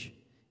bridge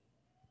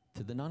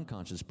to the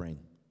non-conscious brain.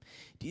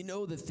 Do you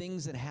know the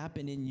things that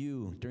happen in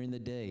you during the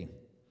day?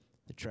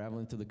 They're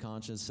traveling through the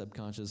conscious,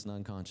 subconscious,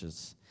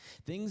 non-conscious.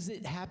 Things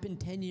that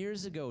happened 10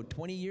 years ago,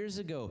 20 years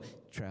ago,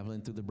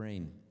 traveling through the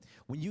brain.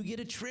 When you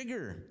get a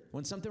trigger,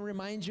 when something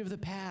reminds you of the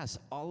past,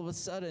 all of a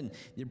sudden,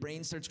 your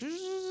brain starts,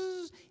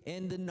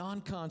 and the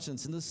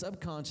non-conscious and the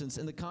subconscious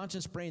and the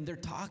conscious brain, they're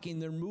talking,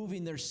 they're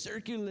moving, they're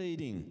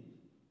circulating.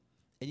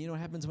 And you know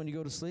what happens when you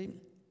go to sleep?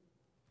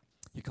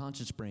 Your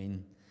conscious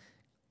brain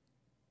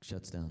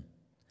shuts down.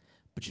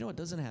 But you know what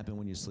doesn't happen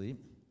when you sleep?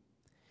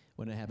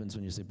 When it happens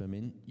when you sleep,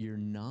 your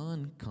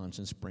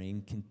non-conscious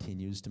brain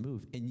continues to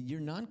move. And your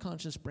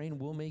non-conscious brain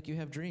will make you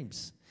have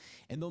dreams.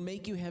 And they'll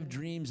make you have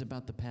dreams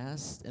about the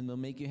past, and they'll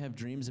make you have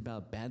dreams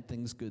about bad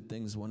things, good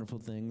things, wonderful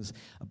things,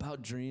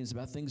 about dreams,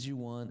 about things you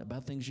want,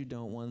 about things you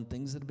don't want,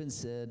 things that have been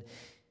said,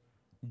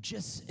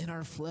 just in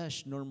our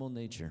flesh, normal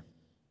nature.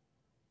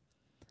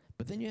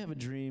 But then you have a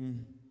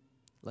dream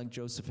like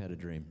Joseph had a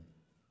dream.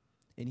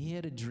 And he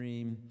had a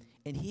dream,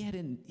 and he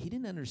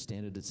didn't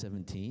understand it at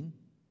 17.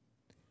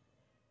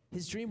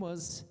 His dream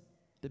was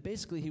that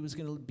basically he was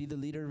going to be the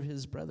leader of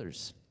his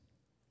brothers.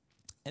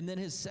 And then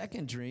his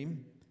second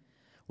dream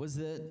was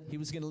that he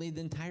was going to lead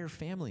the entire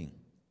family.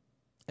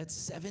 At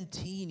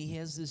 17, he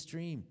has this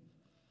dream.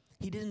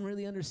 He didn't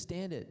really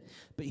understand it.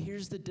 But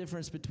here's the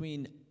difference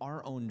between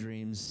our own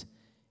dreams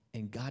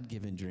and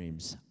God-given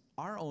dreams.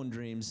 Our own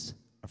dreams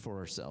are for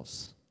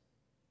ourselves.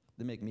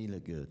 They make me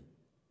look good.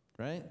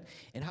 Right?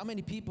 And how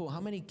many people,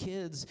 how many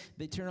kids,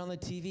 they turn on the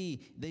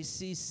TV, they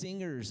see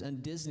singers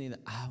on Disney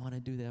that, I want to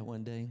do that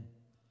one day.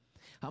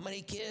 How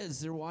many kids,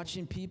 they're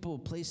watching people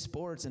play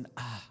sports and,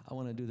 I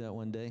want to do that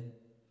one day.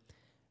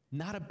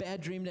 Not a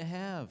bad dream to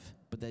have,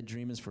 but that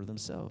dream is for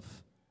themselves.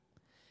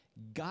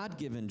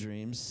 God-given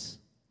dreams,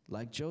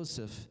 like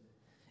Joseph,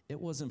 it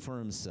wasn't for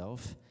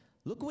himself.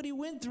 Look what he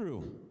went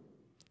through.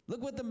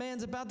 Look what the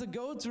man's about to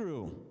go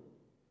through.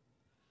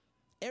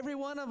 Every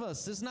one of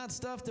us, there's not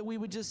stuff that we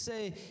would just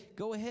say,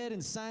 go ahead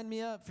and sign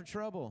me up for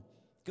trouble.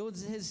 Go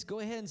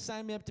ahead and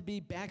sign me up to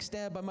be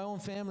backstabbed by my own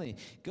family.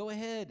 Go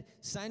ahead,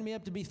 sign me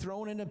up to be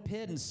thrown in a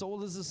pit and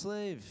sold as a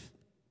slave.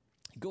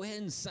 Go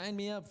ahead and sign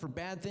me up for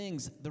bad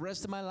things the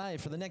rest of my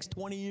life for the next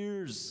 20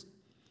 years.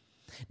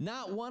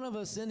 Not one of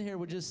us in here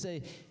would just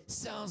say,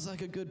 sounds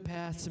like a good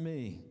path to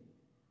me.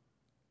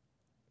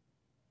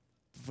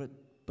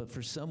 But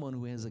for someone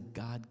who has a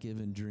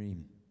God-given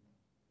dream,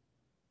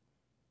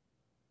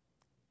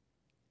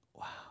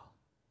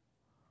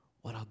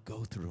 what I'll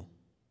go through,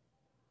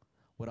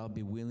 what I'll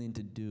be willing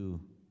to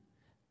do,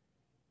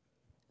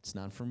 it's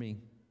not for me.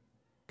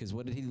 Because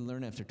what did he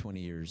learn after 20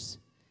 years?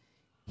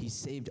 He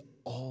saved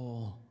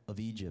all of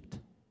Egypt.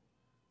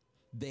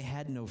 They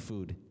had no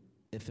food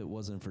if it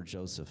wasn't for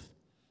Joseph.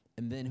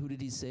 And then who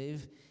did he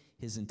save?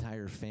 His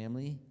entire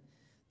family,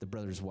 the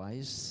brothers'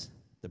 wives,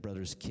 the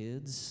brothers'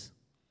 kids,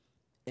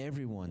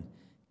 everyone.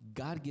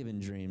 God-given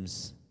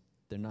dreams,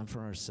 they're not for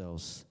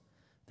ourselves.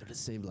 They're to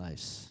save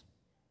lives.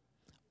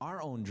 Our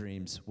own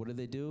dreams, what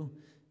do?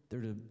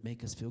 They're to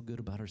make us feel good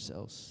about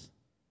ourselves.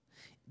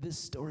 This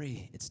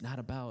story, it's not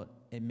about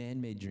a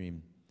man-made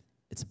dream.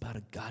 It's about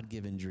a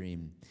God-given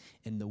dream.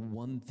 And the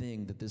one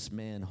thing that this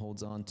man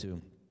holds on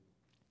to,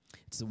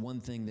 it's the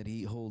one thing that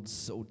he holds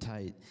so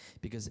tight,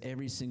 because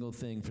every single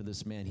thing for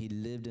this man, he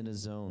lived in a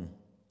zone.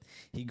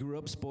 He grew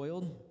up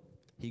spoiled.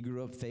 He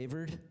grew up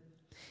favored.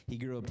 He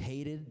grew up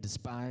hated,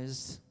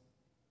 despised,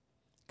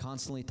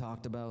 constantly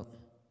talked about.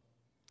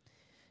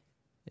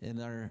 in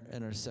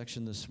our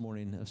section this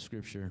morning of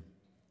Scripture,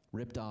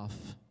 ripped off,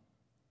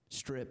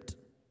 stripped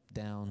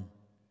down,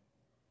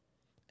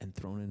 and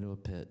thrown into a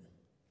pit.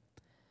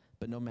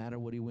 But no matter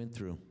what he went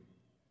through,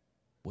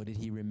 what did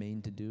he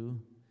remain to do?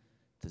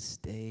 To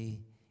stay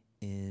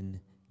in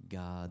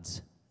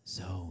God's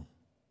zone.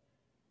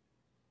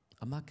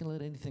 I'm not going to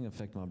let anything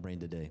affect my brain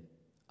today.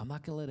 I'm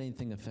not going to let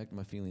anything affect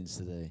my feelings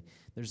today.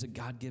 There's a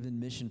God-given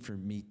mission for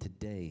me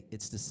today.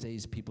 It's to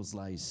save people's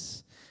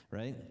lives,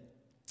 right?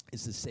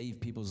 It's to save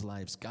people's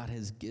lives. God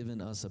has given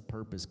us a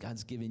purpose.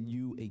 God's given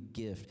you a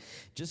gift.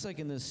 Just like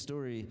in this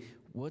story,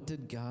 what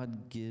did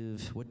God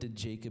give? What did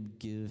Jacob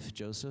give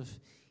Joseph?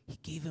 He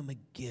gave him a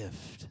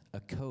gift, a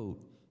coat,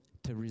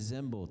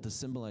 to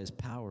symbolize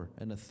power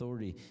and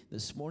authority.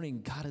 This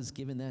morning, God has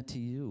given that to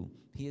you.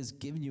 He has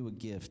given you a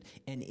gift.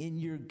 And in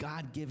your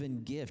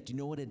God-given gift, you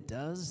know what it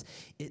does?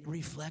 It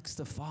reflects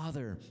the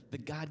Father, the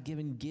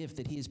God-given gift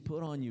that he has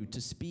put on you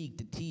to speak,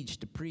 to teach,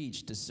 to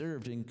preach, to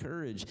serve, to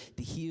encourage,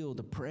 to heal,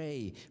 to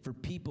pray for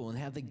people, and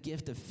have the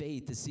gift of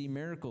faith to see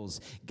miracles.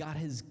 God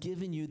has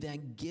given you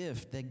that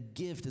gift. That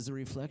gift is a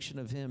reflection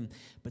of him,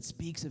 but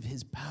speaks of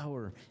his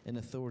power and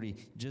authority,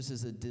 just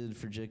as it did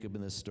for Jacob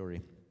in this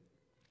story.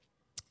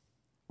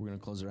 We're going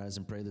to close our eyes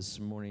and pray this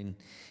morning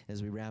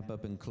as we wrap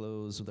up and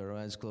close with our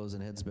eyes closed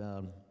and heads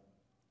bowed.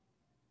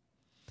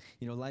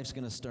 You know, life's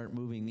going to start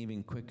moving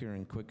even quicker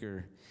and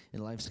quicker,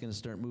 and life's going to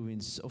start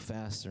moving so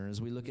faster. As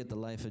we look at the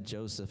life of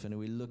Joseph and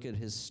we look at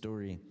his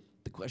story,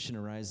 the question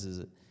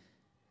arises,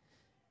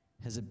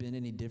 has it been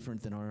any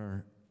different than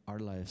our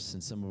lives in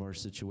some of our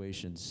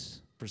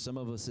situations? For some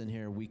of us in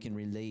here, we can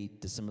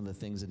relate to some of the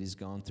things that he's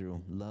gone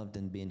through, loved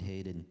and being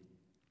hated.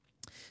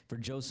 For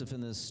Joseph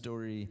in this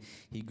story,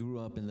 he grew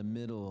up in the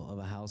middle of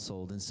a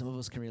household, and some of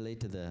us can relate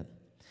to that.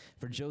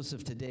 For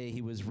Joseph today,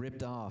 he was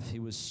ripped off. He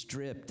was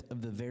stripped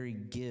of the very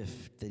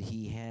gift that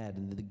he had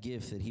and the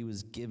gift that he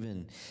was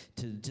given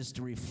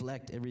to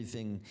reflect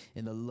everything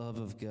in the love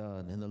of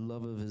God and the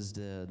love of his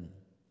dad.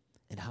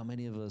 And how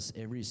many of us,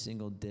 every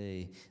single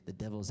day, the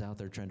devil's out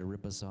there trying to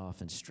rip us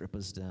off and strip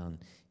us down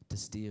to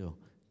steal,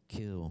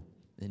 kill,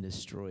 and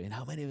destroy. And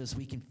how many of us,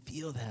 we can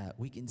feel that,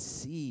 we can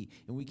see,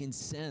 and we can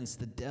sense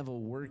the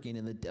devil working,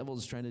 and the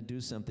devil's trying to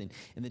do something,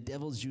 and the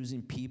devil's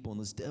using people,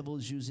 and this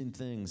devil's using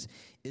things.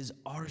 Is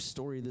our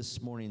story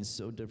this morning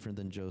so different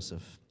than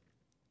Joseph?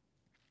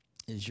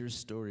 Is your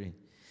story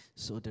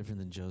so different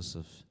than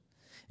Joseph?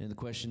 And the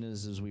question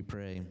is, as we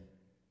pray,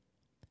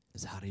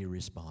 is how do you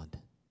respond?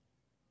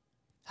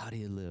 How do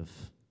you live?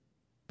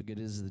 Because it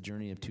is the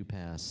journey of two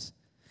paths.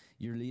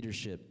 Your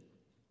leadership,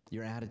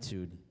 your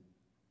attitude,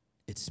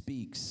 it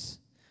speaks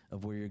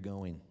of where you're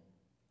going.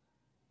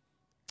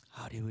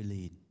 How do we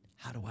lead?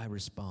 How do I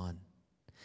respond?